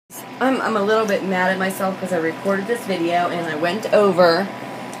I'm a little bit mad at myself because I recorded this video and I went over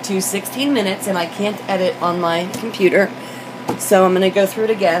to 16 minutes and I can't edit on my computer. So I'm going to go through it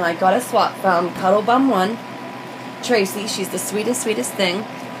again. I got a swap from Cuddlebumm1, Tracy. She's the sweetest, sweetest thing.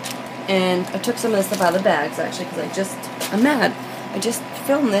 And I took some of the stuff out of the bags actually because I'm mad. I just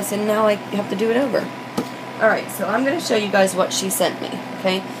filmed this and now I have to do it over. Alright, so I'm going to show you guys what she sent me,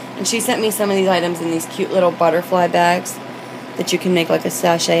 okay? And she sent me some of these items in these cute little butterfly bags that you can make like a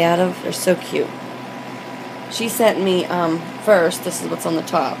sachet out of. They're so cute. She sent me, first, this is what's on the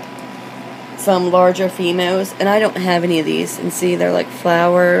top, some larger Fimos, and I don't have any of these. And see, they're like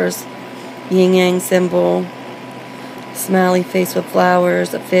flowers, yin-yang symbol, smiley face with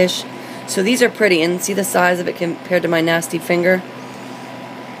flowers, a fish. So these are pretty, and see the size of it compared to my nasty finger?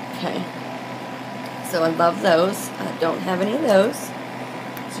 Okay. So I love those. I don't have any of those.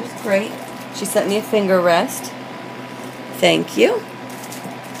 This is great. She sent me a finger rest. Thank you.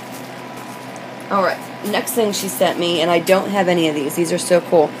 Alright, next thing she sent me, and I don't have any of these. These are so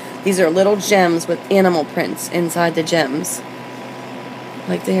cool. These are little gems with animal prints inside the gems.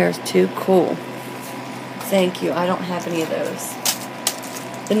 Like the hair is too cool. Thank you. I don't have any of those.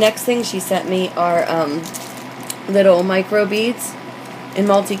 The next thing she sent me are little micro beads in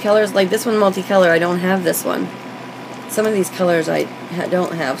multicolors. Like this one multicolor, I don't have this one. Some of these colors I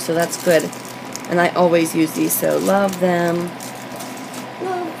don't have, so that's good. And I always use these, so love them.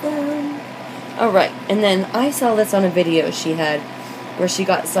 Love them. Alright, and then I saw this on a video she had where she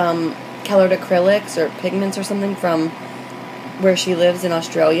got some colored acrylics or pigments or something from where she lives in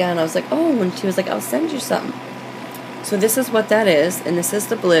Australia, and I was like, oh, and she was like, I'll send you some. So this is what that is, and this is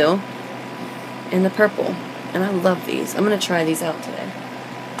the blue and the purple, and I love these. I'm going to try these out today.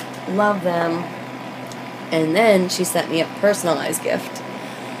 Love them. And then she sent me a personalized gift.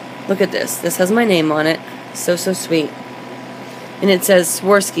 Look at this. This has my name on it. So, so sweet. And it says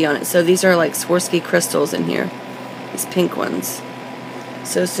Swarovski on it. So these are like Swarovski crystals in here. These pink ones.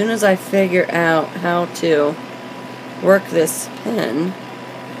 So as soon as I figure out how to work this pen,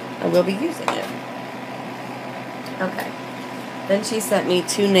 I will be using it. Okay. Then she sent me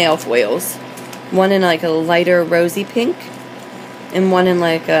 2 nail foils. One in like a lighter rosy pink. And one in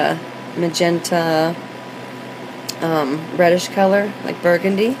like a magenta reddish color, like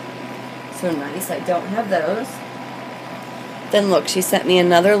burgundy. So nice. I don't have those. Then look, she sent me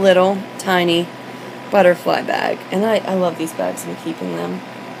another little tiny butterfly bag, and I love these bags. I'm keeping them.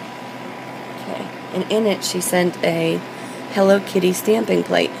 Okay, and in it she sent a Hello Kitty stamping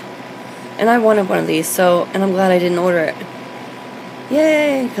plate, and I wanted one of these, and I'm glad I didn't order it.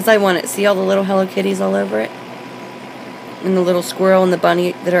 Yay, because I want it. See all the little Hello Kitties all over it, and the little squirrel and the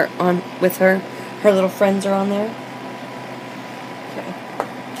bunny that are on with her. Her little friends are on there.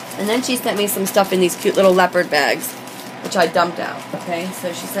 And then she sent me some stuff in these cute little leopard bags, which I dumped out, okay?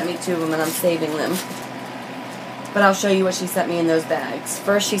 So she sent me 2 of them, and I'm saving them. But I'll show you what she sent me in those bags.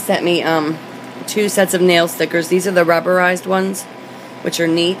 First, she sent me 2 sets of nail stickers. These are the rubberized ones, which are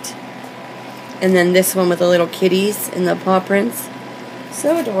neat. And then this one with the little kitties and the paw prints.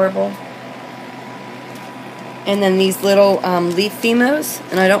 So adorable. And then these little leaf Fimos,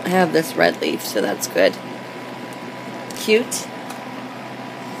 and I don't have this red leaf, so that's good. Cute.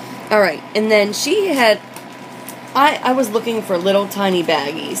 Alright, and then she had, I was looking for little tiny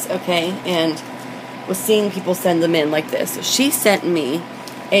baggies, okay, and was seeing people send them in like this. So she sent me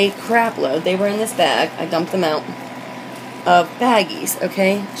a crap load. They were in this bag, I dumped them out, of baggies,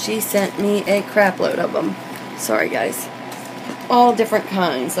 okay? She sent me a crap load of them. Sorry, guys. All different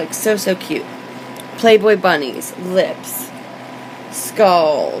kinds, like so, so cute. Playboy bunnies, lips,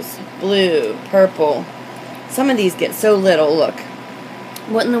 skulls, blue, purple. Some of these get so little, look.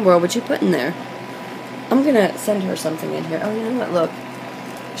 What in the world would you put in there? I'm going to send her something in here. Oh, you know what? Look.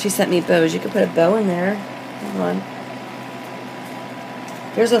 She sent me bows. You could put a bow in there. Hold on.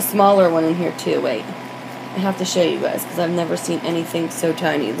 There's a smaller one in here, too. Wait. I have to show you guys because I've never seen anything so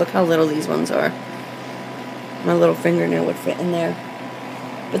tiny. Look how little these ones are. My little fingernail would fit in there.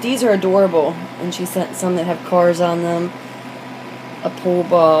 But these are adorable. And she sent some that have cars on them. A pool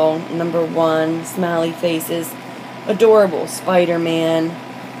ball. #1. Smiley faces. Adorable. Spider-Man.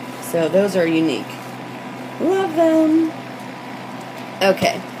 So those are unique. Love them.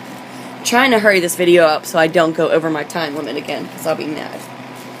 Okay. I'm trying to hurry this video up so I don't go over my time limit again because I'll be mad.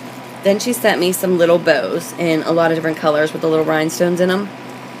 Then she sent me some little bows in a lot of different colors with the little rhinestones in them.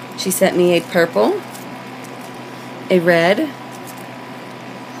 She sent me a purple, a red,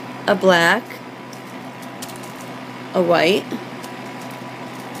 a black, a white,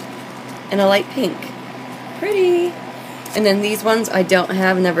 and a light pink. Pretty. And then these ones I don't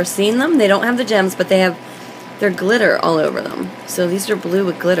have, never seen them. They don't have the gems, but they have they're glitter all over them. So these are blue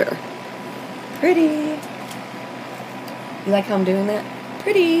with glitter. Pretty. You like how I'm doing that?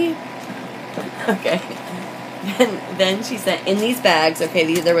 Pretty. Okay. Then she sent in these bags.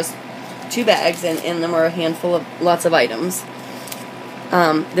 Okay, there was 2 bags, and in them were a handful of lots of items.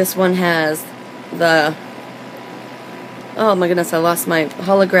 This one has the, oh my goodness, I lost my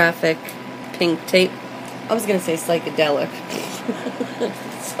holographic pink tape. I was going to say psychedelic.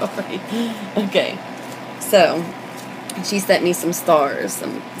 Sorry. Okay. So, she sent me some stars.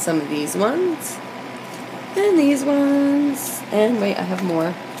 Some of these ones. And these ones. And wait, I have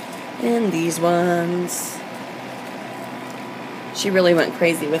more. And these ones. She really went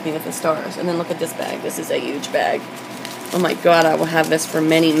crazy with me with the stars. And then look at this bag. This is a huge bag. Oh my god, I will have this for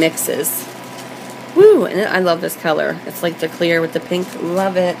many mixes. Woo! And I love this color. It's like the clear with the pink.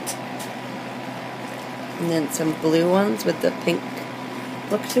 Love it. And then some blue ones with the pink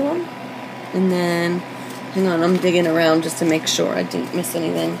look to them. And then, hang on, I'm digging around just to make sure I didn't miss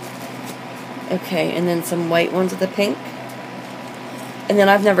anything. Okay, and then some white ones with the pink. And then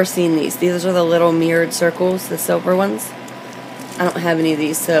I've never seen these. These are the little mirrored circles, the silver ones. I don't have any of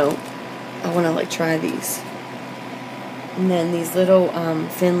these, so I want to like try these. And then these little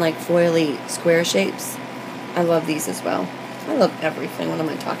thin like foily square shapes. I love these as well. I love everything. What am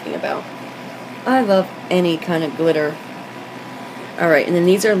I talking about? I love any kind of glitter. Alright, and then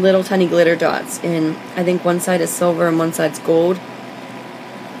these are little tiny glitter dots. And I think one side is silver and one side's gold.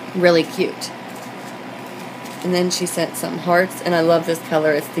 Really cute. And then she sent some hearts, and I love this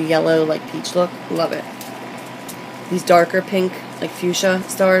color. It's the yellow like peach look. Love it. These darker pink like fuchsia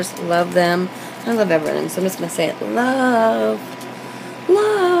stars. Love them. I love everything. So I'm just going to say it. Love.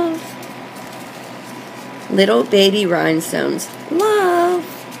 Love. Little baby rhinestones. Love.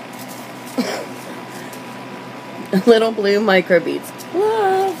 Little blue microbeads.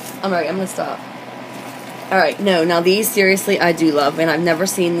 Love. Alright, I'm going to stop. Alright, no, now these seriously I do love, and I've never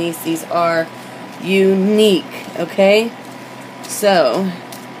seen these. These are unique, okay? So,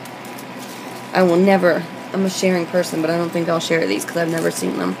 I will never, I'm a sharing person, but I don't think I'll share these because I've never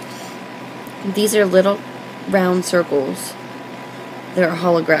seen them. These are little round circles. They're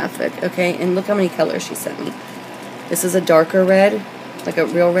holographic, okay? And look how many colors she sent me. This is a darker red, like a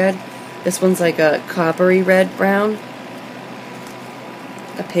real red. This one's like a coppery red brown.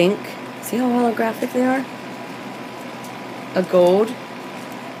 A pink. See how holographic they are? A gold.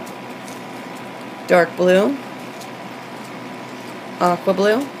 Dark blue. Aqua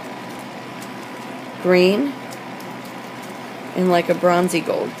blue. Green. And like a bronzy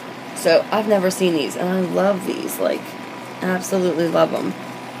gold. So, I've never seen these, and I love these, like, absolutely love them.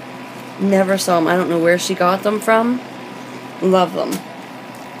 Never saw them. I don't know where she got them from. Love them.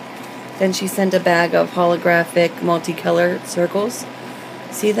 Then she sent a bag of holographic multicolored circles.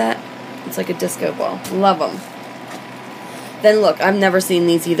 See that? It's like a disco ball. Love them. Then look, I've never seen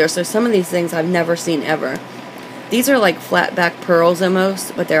these either, so some of these things I've never seen ever. These are like flat back pearls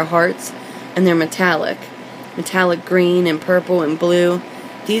almost, but they're hearts, and they're metallic. Metallic green and purple and blue.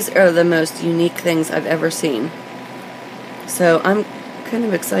 These are the most unique things I've ever seen. So I'm kind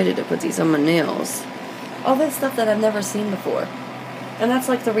of excited to put these on my nails. All this stuff that I've never seen before. And that's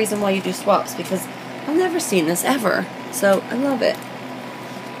like the reason why you do swaps, because I've never seen this ever. So I love it.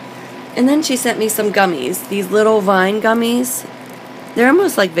 And then she sent me some gummies. These little vine gummies. They're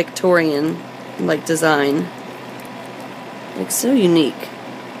almost like Victorian like design. Like so unique.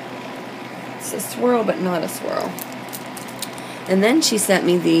 It's a swirl but not a swirl. And then she sent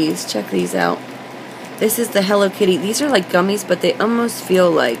me these. Check these out. This is the Hello Kitty. These are like gummies, but they almost feel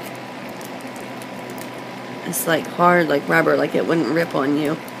like it's like hard, like rubber, like it wouldn't rip on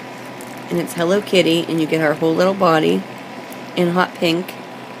you. And it's Hello Kitty, and you get her whole little body in hot pink.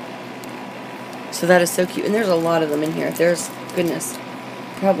 So that is so cute. And there's a lot of them in here. There's, goodness,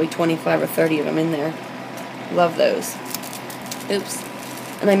 probably 25 or 30 of them in there. Love those. Oops.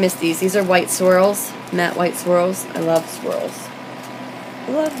 And I missed these. These are white swirls. Matte white swirls. I love swirls.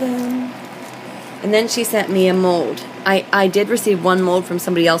 Love them. And then she sent me a mold. I did receive one mold from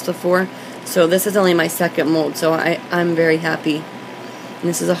somebody else before, so this is only my second mold, so I'm very happy. And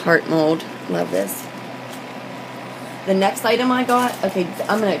this is a heart mold. Love this. The next item I got, okay,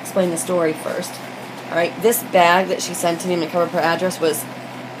 I'm going to explain the story first. Alright, this bag that she sent to me in the cover of her address was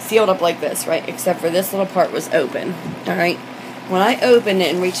sealed up like this, right? Except for this little part was open. Alright? When I open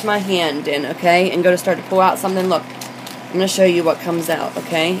it and reach my hand in, okay, and go to start to pull out something, look, I'm going to show you what comes out,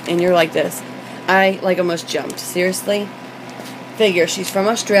 okay? And you're like this. I, like, almost jumped. Seriously? Figure, she's from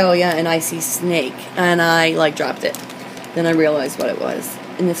Australia, and I see snake. And I, like, dropped it. Then I realized what it was.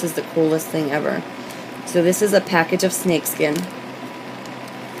 And this is the coolest thing ever. So this is a package of snakeskin.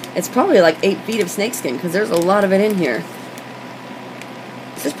 It's probably like 8 feet of snakeskin because there's a lot of it in here.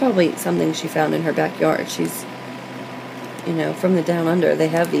 This is probably something she found in her backyard. She's, you know, from the down under. They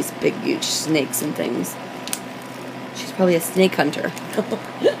have these big, huge snakes and things. She's probably a snake hunter.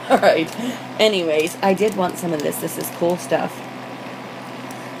 Alright. Anyways, I did want some of this. This is cool stuff.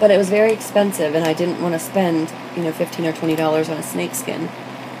 But it was very expensive, and I didn't want to spend, you know, $15 or $20 on a snakeskin.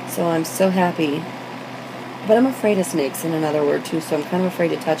 So I'm so happy. But I'm afraid of snakes, in another word, too, so I'm kind of afraid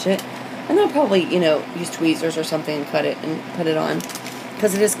to touch it. And I'll probably, you know, use tweezers or something and cut it and put it on.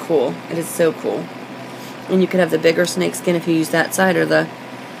 Because it is cool. It is so cool. And you could have the bigger snakeskin if you use that side, or the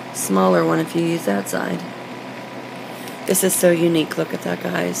smaller one if you use that side. This is so unique. Look at that,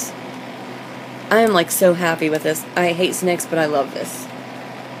 guys. I am, like, so happy with this. I hate snakes, but I love this.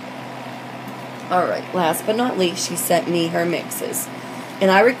 Alright, last but not least, she sent me her mixes. And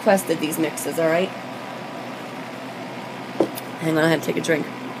I requested these mixes, alright? Hang on, I have to take a drink.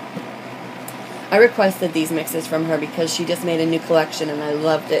 I requested these mixes from her because she just made a new collection and I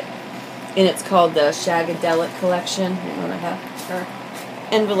loved it. And it's called the Shagadelic Collection. Hang on, I have her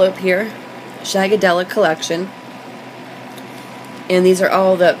envelope here. Shagadelic Collection. And these are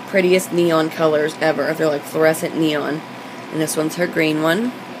all the prettiest neon colors ever. They're like fluorescent neon. And this one's her green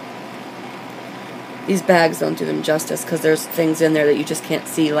one. These bags don't do them justice because there's things in there that you just can't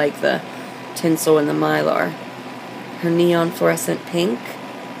see, like the tinsel and the mylar. Her neon fluorescent pink.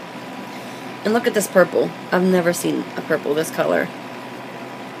 And look at this purple. I've never seen a purple this color.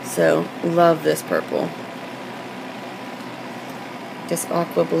 So, love this purple. This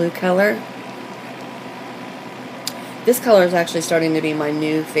aqua blue color. This color is actually starting to be my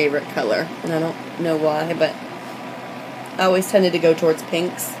new favorite color. And I don't know why, but I always tended to go towards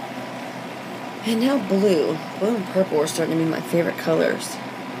pinks. And now blue. Blue and purple are starting to be my favorite colors.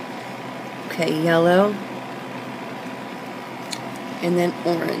 Okay, yellow. And then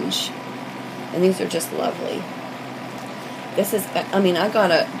orange. And these are just lovely. This is, I mean, I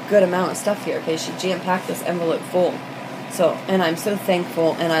got a good amount of stuff here, okay? She jam-packed this envelope full. So, and I'm so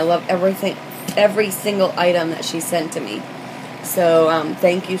thankful, and I love everything, every single item that she sent to me. So,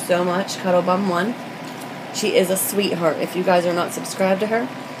 thank you so much, Cuddlebumm1. She is a sweetheart. If you guys are not subscribed to her,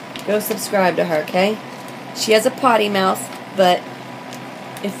 go subscribe to her, okay? She has a potty mouth, but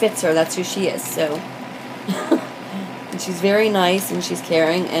it fits her. That's who she is, so. And she's very nice, and she's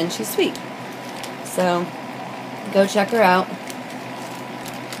caring, and she's sweet. So, go check her out.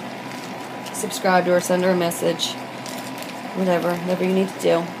 Subscribe to her, send her a message. Whatever you need to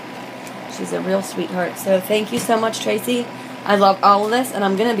do. She's a real sweetheart. So, thank you so much, Tracy. I love all of this, and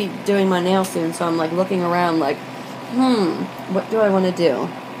I'm going to be doing my nails soon, so I'm, like, looking around like, what do I want to do?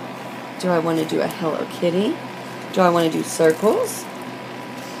 Do I want to do a Hello Kitty? Do I want to do circles?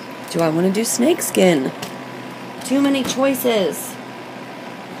 Do I want to do snakeskin? Too many choices.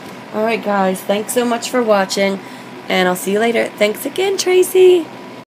 Alright guys, thanks so much for watching, and I'll see you later. Thanks again, Tracy.